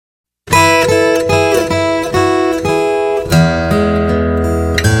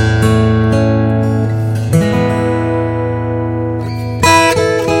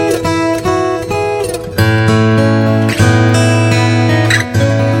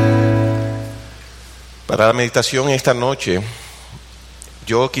Para la meditación esta noche,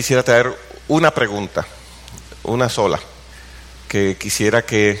 yo quisiera traer una pregunta, una sola, que quisiera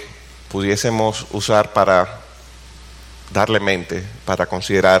que pudiésemos usar para darle mente, para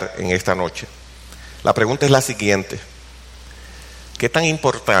considerar en esta noche. La pregunta es la siguiente: ¿qué tan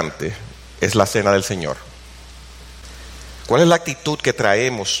importante es la cena del Señor? ¿Cuál es la actitud que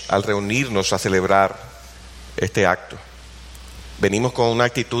traemos al reunirnos a celebrar este acto? ¿Venimos con una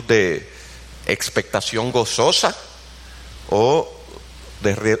actitud de expectación gozosa o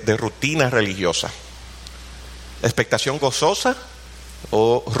de rutina religiosa? ¿Expectación gozosa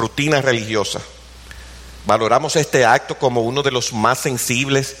o rutina religiosa? ¿Valoramos este acto como uno de los más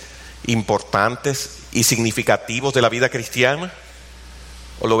sensibles, importantes y significativos de la vida cristiana?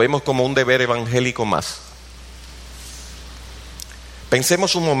 ¿O lo vemos como un deber evangélico más?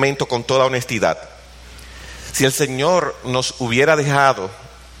 Pensemos un momento con toda honestidad. Si el Señor nos hubiera dejado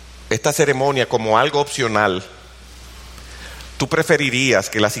esta ceremonia como algo opcional, ¿tú preferirías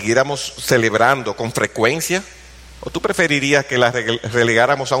que la siguiéramos celebrando con frecuencia? ¿O tú preferirías que la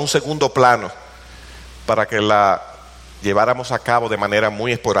relegáramos a un segundo plano para que la lleváramos a cabo de manera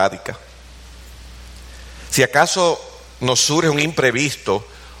muy esporádica? Si acaso nos surge un imprevisto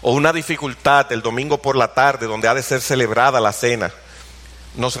o una dificultad el domingo por la tarde donde ha de ser celebrada la cena,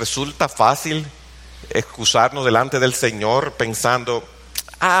 ¿nos resulta fácil excusarnos delante del Señor pensando: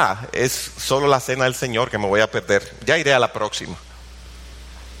 es solo la cena del Señor que me voy a perder, ya iré a la próxima?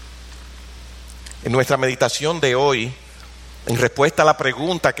 En nuestra meditación de hoy, en respuesta a la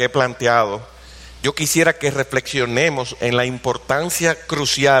pregunta que he planteado, yo quisiera que reflexionemos en la importancia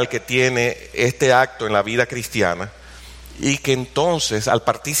crucial que tiene este acto en la vida cristiana, y que entonces al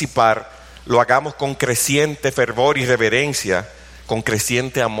participar lo hagamos con creciente fervor y reverencia, con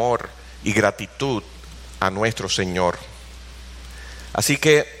creciente amor y gratitud a nuestro Señor. Así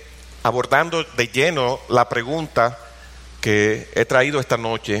que, abordando de lleno la pregunta que he traído esta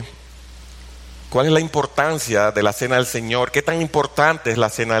noche: ¿cuál es la importancia de la cena del Señor? ¿Qué tan importante es la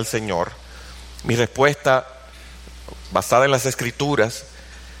cena del Señor? Mi respuesta, basada en las Escrituras,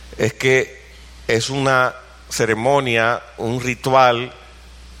 es que es una ceremonia, un ritual,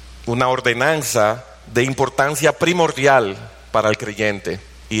 una ordenanza de importancia primordial para el creyente.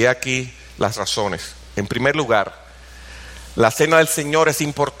 Y he aquí las razones. En primer lugar, la cena del Señor es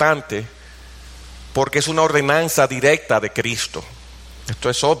importante porque es una ordenanza directa de Cristo. Esto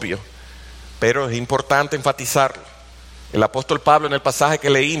es obvio, pero es importante enfatizarlo. El apóstol Pablo, en el pasaje que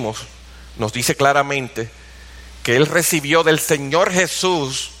leímos, nos dice claramente que él recibió del Señor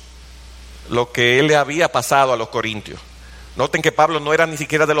Jesús lo que él le había pasado a los corintios. Noten que Pablo no era ni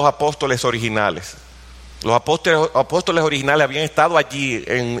siquiera de los apóstoles originales. Los apóstoles originales habían estado allí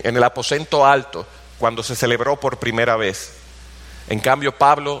en el aposento alto cuando se celebró por primera vez. En cambio,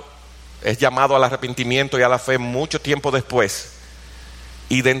 Pablo es llamado al arrepentimiento y a la fe mucho tiempo después.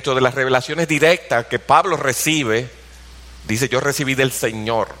 Y dentro de las revelaciones directas que Pablo recibe, dice: yo recibí del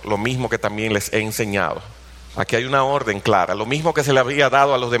Señor lo mismo que también les he enseñado. Aquí hay una orden clara. Lo mismo que se le había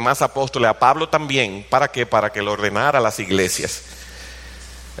dado a los demás apóstoles, a Pablo también. ¿Para qué? Para que lo ordenara a las iglesias.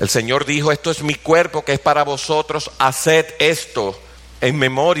 El Señor dijo: esto es mi cuerpo que es para vosotros, haced esto en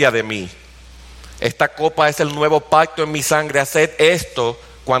memoria de mí. Esta copa es el nuevo pacto en mi sangre, haced esto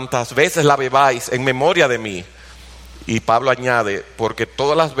cuantas veces la bebáis en memoria de mí. Y Pablo añade: porque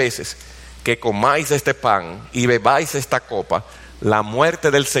todas las veces que comáis este pan y bebáis esta copa, la muerte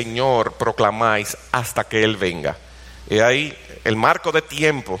del Señor proclamáis hasta que Él venga. Y ahí el marco de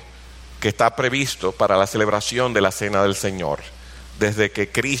tiempo que está previsto para la celebración de la cena del Señor, desde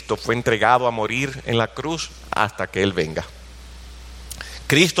que Cristo fue entregado a morir en la cruz hasta que Él venga.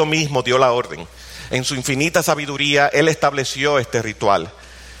 Cristo mismo dio la orden. En su infinita sabiduría, Él estableció este ritual.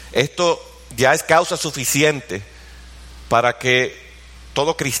 Esto ya es causa suficiente para que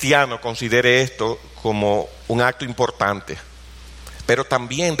todo cristiano considere esto como un acto importante. Pero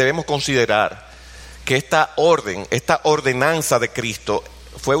también debemos considerar que esta orden, esta ordenanza de Cristo,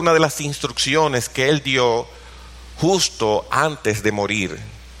 fue una de las instrucciones que Él dio justo antes de morir.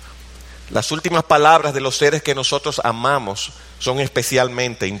 Las últimas palabras de los seres que nosotros amamos son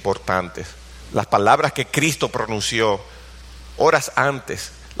especialmente importantes. Las palabras que Cristo pronunció horas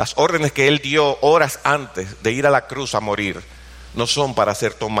antes, las órdenes que Él dio horas antes de ir a la cruz a morir, no son para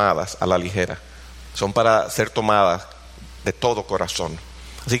ser tomadas a la ligera, son para ser tomadas de todo corazón.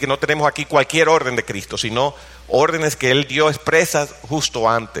 Así que no tenemos aquí cualquier orden de Cristo, sino órdenes que Él dio expresas justo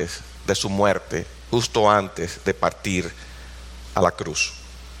antes de su muerte, justo antes de partir a la cruz.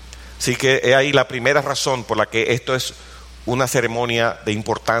 Así que es ahí la primera razón por la que esto es una ceremonia de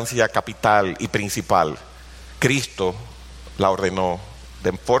importancia capital y principal. Cristo la ordenó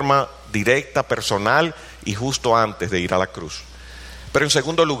de forma directa, personal y justo antes de ir a la cruz. Pero en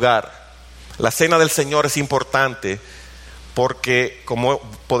segundo lugar, la cena del Señor es importante porque, como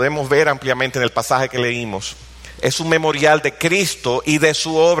podemos ver ampliamente en el pasaje que leímos, es un memorial de Cristo y de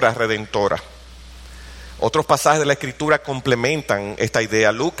su obra redentora. Otros pasajes de la Escritura complementan esta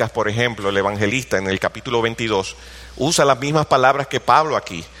idea. Lucas, por ejemplo, el evangelista, en el capítulo 22, usa las mismas palabras que Pablo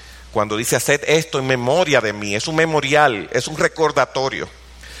aquí, cuando dice: haced esto en memoria de mí. Es un memorial, es un recordatorio.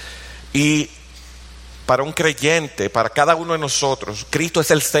 Y para un creyente, para cada uno de nosotros, Cristo es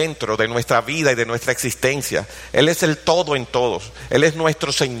el centro de nuestra vida y de nuestra existencia. Él es el todo en todos. Él es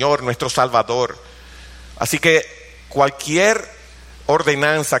nuestro Señor, nuestro Salvador. Así que cualquier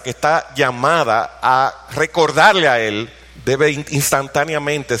ordenanza que está llamada a recordarle a Él debe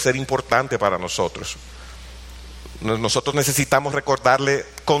instantáneamente ser importante para nosotros. Nosotros necesitamos recordarle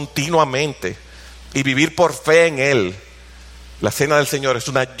continuamente y vivir por fe en Él. La cena del Señor es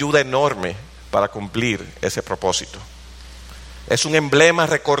una ayuda enorme para cumplir ese propósito. Es un emblema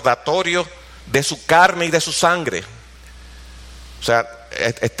recordatorio de su carne y de su sangre. O sea,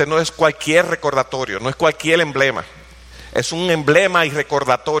 este no es cualquier recordatorio, no es cualquier emblema. Es un emblema y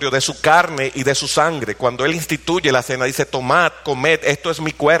recordatorio de su carne y de su sangre. Cuando Él instituye la cena, dice: tomad, comed, esto es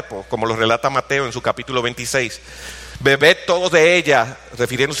mi cuerpo, como lo relata Mateo en su capítulo 26. Bebed todos de ella,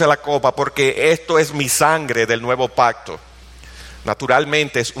 refiriéndose a la copa, porque esto es mi sangre del nuevo pacto.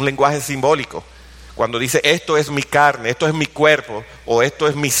 Naturalmente es un lenguaje simbólico. Cuando dice esto es mi carne, esto es mi cuerpo o esto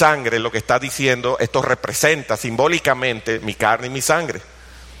es mi sangre, lo que está diciendo, esto representa simbólicamente mi carne y mi sangre.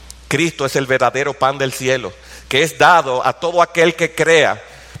 Cristo es el verdadero pan del cielo, que es dado a todo aquel que crea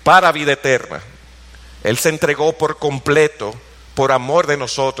para vida eterna. Él se entregó por completo, por amor de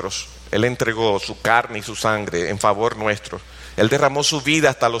nosotros. Él entregó su carne y su sangre en favor nuestro. Él derramó su vida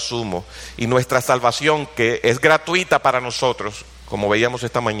hasta lo sumo. Y nuestra salvación, que es gratuita para nosotros, como veíamos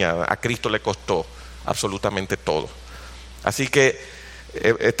esta mañana, a Cristo le costó absolutamente todo. Así que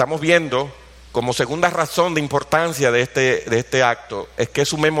estamos viendo, como segunda razón de importancia de este acto, es que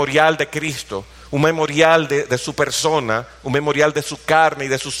es un memorial de Cristo, un memorial de su persona, un memorial de su carne y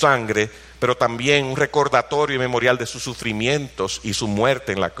de su sangre, pero también un recordatorio y memorial de sus sufrimientos y su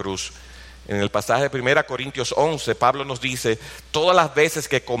muerte en la cruz. En el pasaje de 1 Corintios 11, Pablo nos dice: todas las veces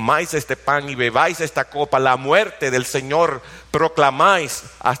que comáis este pan y bebáis esta copa, la muerte del Señor proclamáis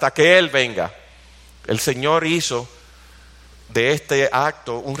hasta que Él venga. El Señor hizo de este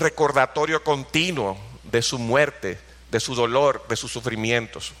acto un recordatorio continuo de su muerte, de su dolor, de sus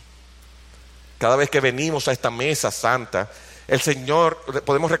sufrimientos. Cada vez que venimos a esta mesa santa, el Señor,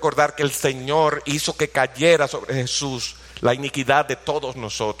 podemos recordar que el Señor hizo que cayera sobre Jesús la iniquidad de todos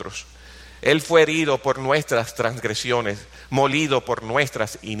nosotros. Él fue herido por nuestras transgresiones, molido por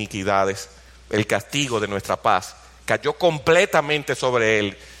nuestras iniquidades. El castigo de nuestra paz cayó completamente sobre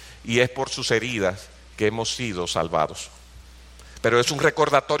Él, y es por sus heridas que hemos sido salvados. Pero es un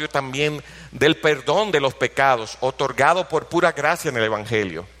recordatorio también del perdón de los pecados, otorgado por pura gracia en el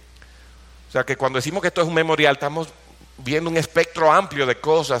Evangelio. O sea que cuando decimos que esto es un memorial, estamos viendo un espectro amplio de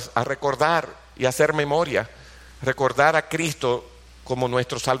cosas a recordar y hacer memoria. Recordar a Cristo como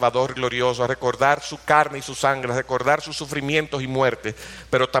nuestro Salvador glorioso, a recordar su carne y su sangre, a recordar sus sufrimientos y muerte,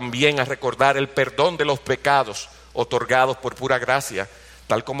 pero también a recordar el perdón de los pecados otorgados por pura gracia,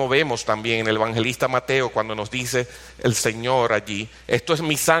 tal como vemos también en el evangelista Mateo cuando nos dice el Señor allí: esto es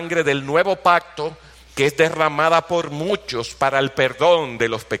mi sangre del nuevo pacto, que es derramada por muchos para el perdón de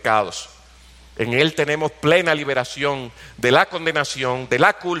los pecados. En Él tenemos plena liberación de la condenación, de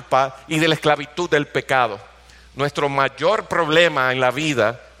la culpa y de la esclavitud del pecado. Nuestro mayor problema en la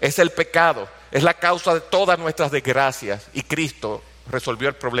vida es el pecado, es la causa de todas nuestras desgracias, y Cristo resolvió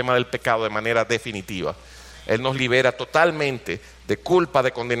el problema del pecado de manera definitiva. Él nos libera totalmente de culpa,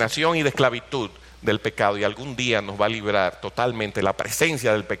 de condenación y de esclavitud del pecado, y algún día nos va a liberar totalmente de la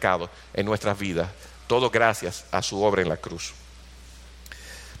presencia del pecado en nuestras vidas, todo gracias a su obra en la cruz.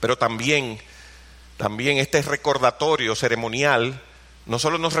 Pero también este recordatorio ceremonial no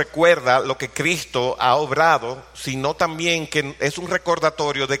solo nos recuerda lo que Cristo ha obrado, sino también que es un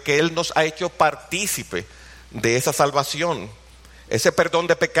recordatorio de que Él nos ha hecho partícipe de esa salvación. Ese perdón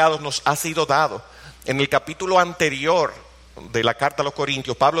de pecados nos ha sido dado. En el capítulo anterior de la carta a los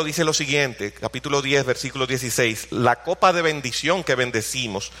Corintios, Pablo dice lo siguiente, capítulo 10, versículo 16: la copa de bendición que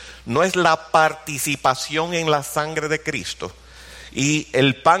bendecimos no es la participación en la sangre de Cristo, y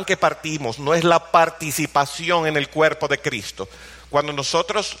el pan que partimos no es la participación en el cuerpo de Cristo. Cuando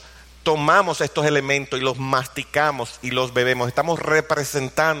nosotros tomamos estos elementos y los masticamos y los bebemos, estamos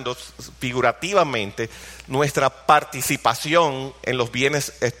representando figurativamente nuestra participación en los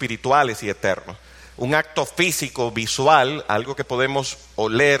bienes espirituales y eternos. un acto físico, visual, algo que podemos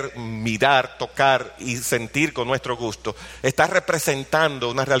oler, mirar, tocar y sentir con nuestro gusto, está representando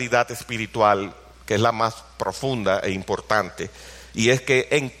una realidad espiritual que es la más profunda e importante. Y es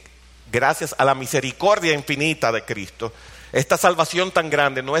que gracias a la misericordia infinita de Cristo, esta salvación tan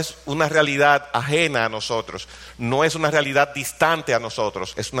grande no es una realidad ajena a nosotros, no es una realidad distante a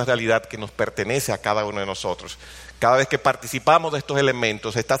nosotros, es una realidad que nos pertenece a cada uno de nosotros. Cada vez que participamos de estos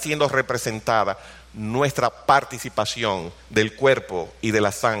elementos, está siendo representada nuestra participación del cuerpo y de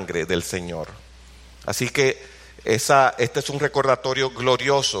la sangre del Señor. Así que este es un recordatorio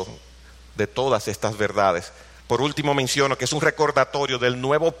glorioso de todas estas verdades. Por último menciono que es un recordatorio del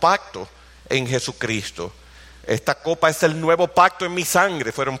nuevo pacto en Jesucristo. Esta copa es el nuevo pacto en mi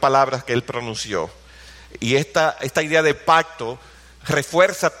sangre, fueron palabras que él pronunció. Y esta idea de pacto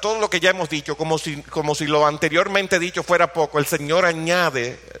refuerza todo lo que ya hemos dicho, como si lo anteriormente dicho fuera poco. El Señor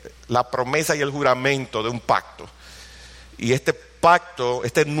añade la promesa y el juramento de un pacto. Y este pacto,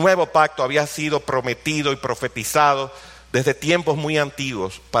 este nuevo pacto había sido prometido y profetizado desde tiempos muy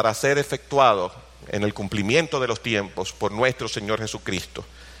antiguos para ser efectuado en el cumplimiento de los tiempos por nuestro Señor Jesucristo.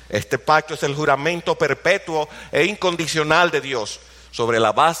 Este pacto es el juramento perpetuo e incondicional de Dios sobre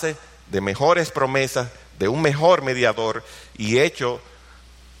la base de mejores promesas, de un mejor mediador y hecho,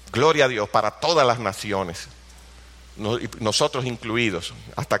 gloria a Dios, para todas las naciones, nosotros incluidos.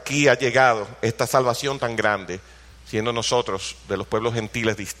 Hasta aquí ha llegado esta salvación tan grande, siendo nosotros de los pueblos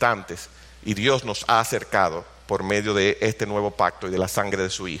gentiles distantes, y Dios nos ha acercado por medio de este nuevo pacto y de la sangre de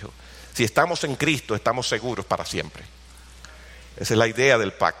su Hijo. Si estamos en Cristo, estamos seguros para siempre. Esa es la idea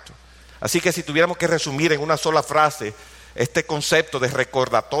del pacto. Así que si tuviéramos que resumir en una sola frase este concepto de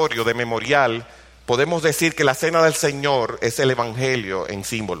recordatorio, de memorial, podemos decir que la cena del Señor es el Evangelio en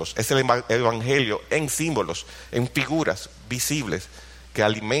símbolos, es el Evangelio en símbolos, en figuras visibles que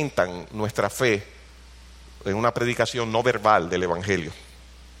alimentan nuestra fe en una predicación no verbal del Evangelio.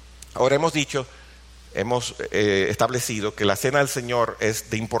 Ahora hemos establecido que la cena del Señor es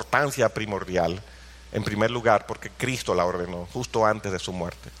de importancia primordial. En primer lugar, porque Cristo la ordenó justo antes de su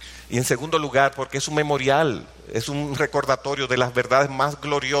muerte. Y en segundo lugar, porque es un memorial, es un recordatorio de las verdades más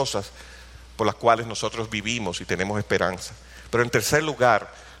gloriosas por las cuales nosotros vivimos y tenemos esperanza. Pero en tercer lugar,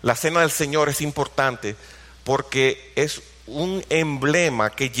 la cena del Señor es importante porque es un emblema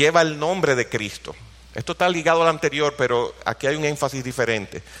que lleva el nombre de Cristo. Esto está ligado al anterior, pero aquí hay un énfasis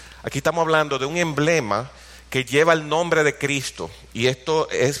diferente. Aquí estamos hablando de un emblema que lleva el nombre de Cristo, y esto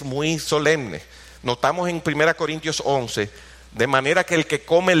es muy solemne. Notamos en 1 Corintios 11, de manera que el que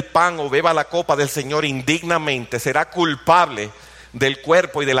come el pan o beba la copa del Señor indignamente será culpable del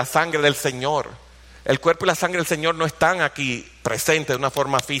cuerpo y de la sangre del Señor. El cuerpo y la sangre del Señor no están aquí presentes de una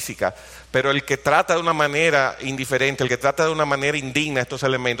forma física, pero el que trata de una manera indiferente, el que trata de una manera indigna estos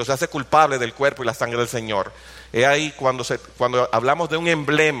elementos, se hace culpable del cuerpo y la sangre del Señor. Es ahí cuando hablamos de un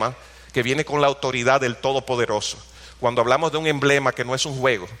emblema que viene con la autoridad del Todopoderoso, cuando hablamos de un emblema que no es un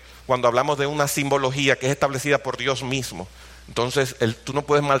juego, cuando hablamos de una simbología que es establecida por Dios mismo. Entonces tú no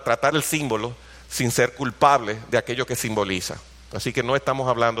puedes maltratar el símbolo sin ser culpable de aquello que simboliza. Así que no estamos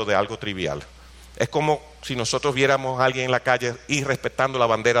hablando de algo trivial. Es como si nosotros viéramos a alguien en la calle irrespetando la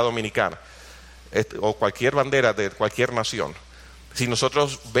bandera dominicana, o cualquier bandera de cualquier nación. Si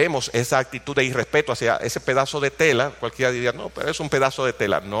nosotros vemos esa actitud de irrespeto hacia ese pedazo de tela, cualquiera diría, no, pero es un pedazo de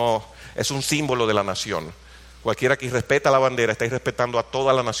tela. No, es un símbolo de la nación. Cualquiera que irrespeta la bandera está irrespetando a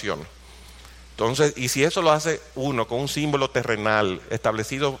toda la nación. Entonces, y si eso lo hace uno con un símbolo terrenal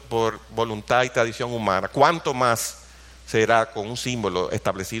establecido por voluntad y tradición humana, ¿cuánto más será con un símbolo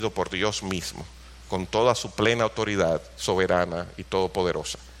establecido por Dios mismo, con toda su plena autoridad soberana y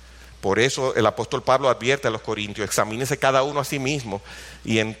todopoderosa? Por eso el apóstol Pablo advierte a los corintios: examínese cada uno a sí mismo,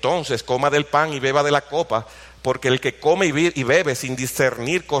 y entonces coma del pan y beba de la copa, porque el que come y bebe sin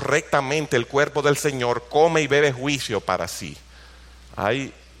discernir correctamente el cuerpo del Señor, come y bebe juicio para sí.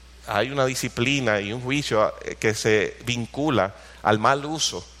 Hay una disciplina y un juicio que se vincula al mal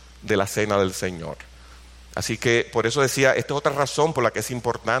uso de la cena del Señor. Así que por eso decía, esta es otra razón por la que es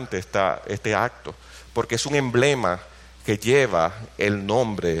importante este acto, porque es un emblema que lleva el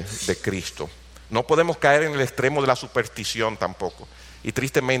nombre de Cristo. No podemos caer en el extremo de la superstición tampoco. Y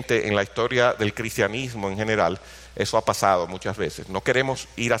tristemente en la historia del cristianismo en general, eso ha pasado muchas veces. No queremos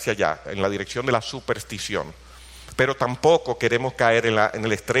ir hacia allá, en la dirección de la superstición. Pero tampoco queremos caer en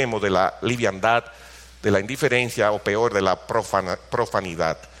el extremo de la liviandad, de la indiferencia, o peor, de la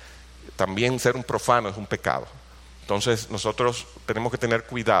profanidad. También ser un profano es un pecado. Entonces nosotros tenemos que tener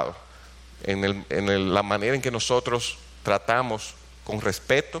cuidado en la manera en que nosotros tratamos con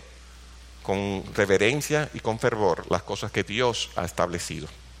respeto, con reverencia y con fervor las cosas que Dios ha establecido.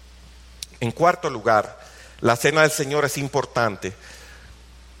 En cuarto lugar, la cena del Señor es importante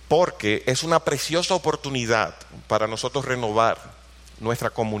porque es una preciosa oportunidad para nosotros renovar nuestra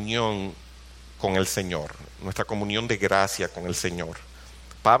comunión con el Señor, nuestra comunión de gracia con el Señor.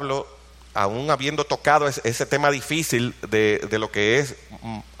 Pablo, aún habiendo tocado ese tema difícil de lo que es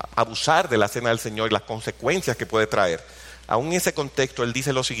abusar de la cena del Señor y las consecuencias que puede traer, aún en ese contexto él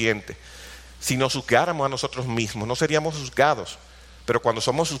dice lo siguiente: si nos juzgáramos a nosotros mismos, no seríamos juzgados, pero cuando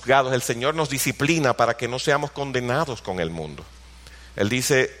somos juzgados, el Señor nos disciplina para que no seamos condenados con el mundo. Él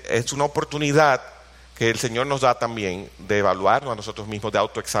dice, es una oportunidad que el Señor nos da también de evaluarnos a nosotros mismos, de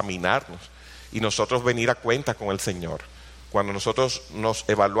autoexaminarnos y nosotros venir a cuenta con el Señor. Cuando nosotros nos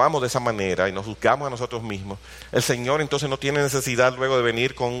evaluamos de esa manera y nos juzgamos a nosotros mismos, el Señor entonces no tiene necesidad luego de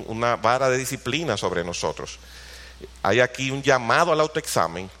venir con una vara de disciplina sobre nosotros. Hay aquí un llamado al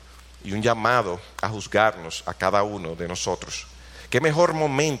autoexamen y un llamado a juzgarnos a cada uno de nosotros. Qué mejor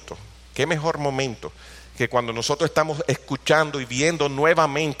momento que cuando nosotros estamos escuchando y viendo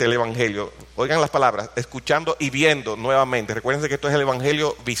nuevamente el Evangelio. Oigan las palabras, escuchando y viendo nuevamente. Recuérdense que esto es el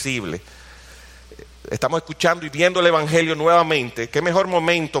Evangelio visible. Estamos escuchando y viendo el Evangelio nuevamente. Qué mejor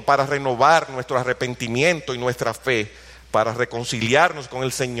momento para renovar nuestro arrepentimiento y nuestra fe, para reconciliarnos con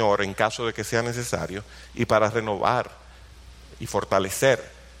el Señor en caso de que sea necesario y para renovar y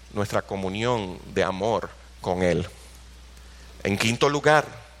fortalecer nuestra comunión de amor con Él. En quinto lugar,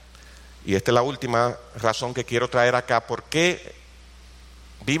 y esta es la última razón que quiero traer acá, ¿por qué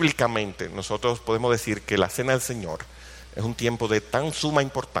bíblicamente nosotros podemos decir que la cena del Señor es un tiempo de tan suma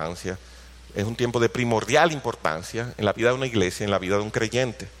importancia, es un tiempo de primordial importancia en la vida de una iglesia, en la vida de un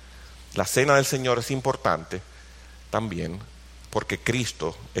creyente? La cena del Señor es importante también porque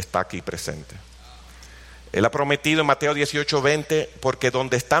Cristo está aquí presente. Él ha prometido en Mateo 18:20, porque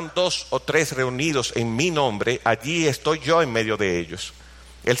donde están 2 o 3 reunidos en mi nombre, allí estoy yo en medio de ellos.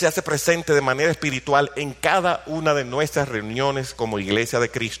 Él se hace presente de manera espiritual en cada una de nuestras reuniones como iglesia de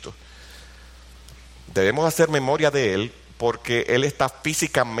Cristo. Debemos hacer memoria de Él porque Él está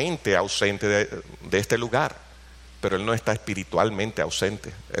físicamente ausente de este lugar, pero Él no está espiritualmente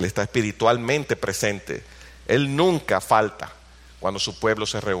ausente. Él está espiritualmente presente. Él nunca falta cuando su pueblo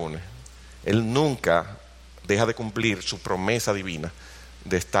se reúne. Él nunca deja de cumplir su promesa divina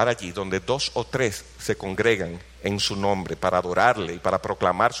de estar allí donde 2 o 3 se congregan en su nombre para adorarle y para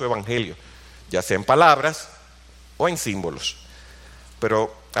proclamar su evangelio, ya sea en palabras o en símbolos.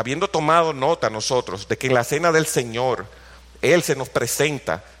 Pero habiendo tomado nota nosotros de que en la cena del Señor Él se nos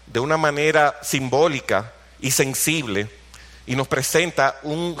presenta de una manera simbólica y sensible y nos presenta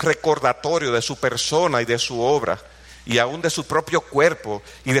un recordatorio de su persona y de su obra y aún de su propio cuerpo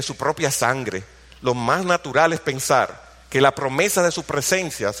y de su propia sangre, lo más natural es pensar que la promesa de su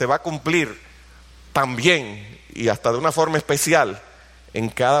presencia se va a cumplir también y hasta de una forma especial en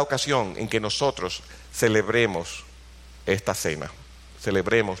cada ocasión en que nosotros celebremos esta cena,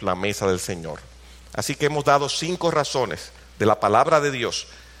 celebremos la mesa del Señor. Así que hemos dado 5 razones de la palabra de Dios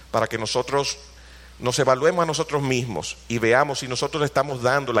para que nosotros nos evaluemos a nosotros mismos y veamos si nosotros le estamos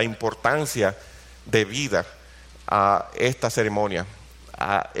dando la importancia debida a esta ceremonia,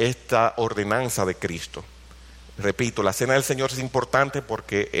 a esta ordenanza de Cristo. Repito, la cena del Señor es importante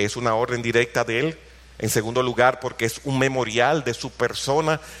porque es una orden directa de Él. En segundo lugar, porque es un memorial de su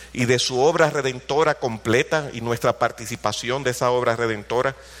persona y de su obra redentora completa y nuestra participación de esa obra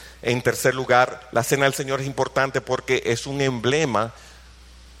redentora. En tercer lugar, la cena del Señor es importante porque es un emblema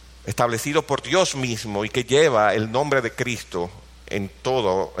establecido por Dios mismo y que lleva el nombre de Cristo en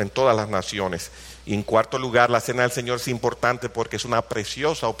todas las naciones. Y en cuarto lugar, la cena del Señor es importante porque es una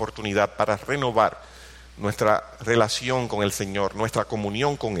preciosa oportunidad para renovar nuestra relación con el Señor, nuestra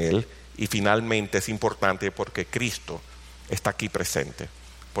comunión con Él. Y finalmente es importante porque Cristo está aquí presente,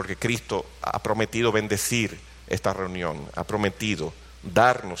 porque Cristo ha prometido bendecir esta reunión, ha prometido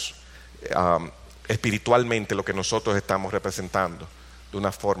darnos espiritualmente lo que nosotros estamos representando de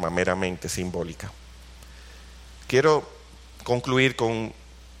una forma meramente simbólica. Quiero concluir con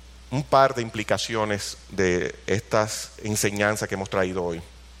un par de implicaciones de estas enseñanzas que hemos traído hoy.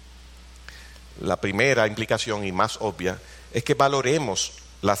 La primera implicación y más obvia es que valoremos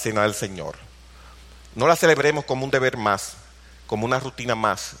la cena del Señor. No la celebremos como un deber más, como una rutina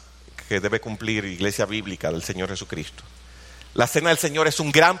más que debe cumplir Iglesia Bíblica del Señor Jesucristo. La cena del Señor es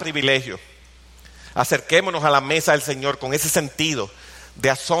un gran privilegio. Acerquémonos a la mesa del Señor con ese sentido de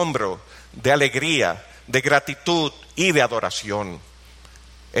asombro, de alegría, de gratitud y de adoración.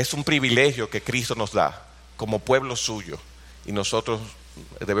 Es un privilegio que Cristo nos da como pueblo suyo y nosotros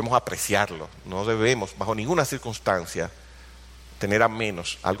debemos apreciarlo. No debemos bajo ninguna circunstancia tener a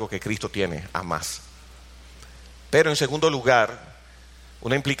menos algo que Cristo tiene a más. Pero en segundo lugar,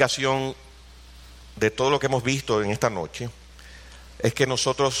 una implicación de todo lo que hemos visto en esta noche es que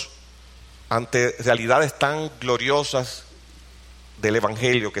nosotros, ante realidades tan gloriosas del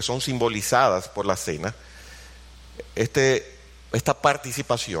Evangelio que son simbolizadas por la cena, esta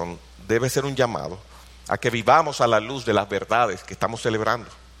participación debe ser un llamado a que vivamos a la luz de las verdades que estamos celebrando.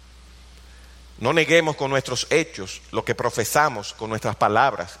 No neguemos con nuestros hechos lo que profesamos con nuestras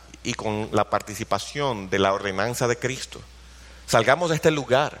palabras y con la participación de la ordenanza de Cristo. Salgamos de este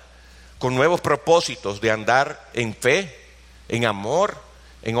lugar con nuevos propósitos de andar en fe, en amor,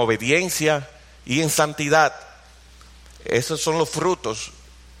 en obediencia y en santidad. Esos son los frutos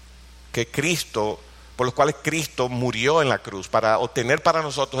por los cuales Cristo murió en la cruz, para obtener para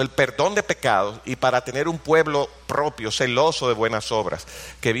nosotros el perdón de pecados y para tener un pueblo propio, celoso de buenas obras,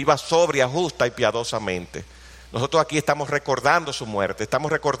 que viva sobria, justa y piadosamente. Nosotros aquí estamos recordando su muerte,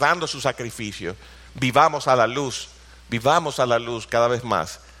 estamos recordando su sacrificio. Vivamos a la luz cada vez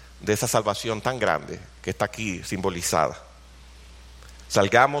más de esa salvación tan grande que está aquí simbolizada.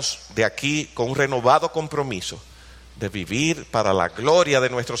 Salgamos de aquí con un renovado compromiso de vivir para la gloria de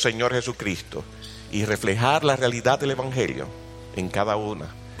nuestro Señor Jesucristo y reflejar la realidad del Evangelio en cada una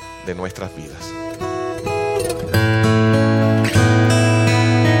de nuestras vidas.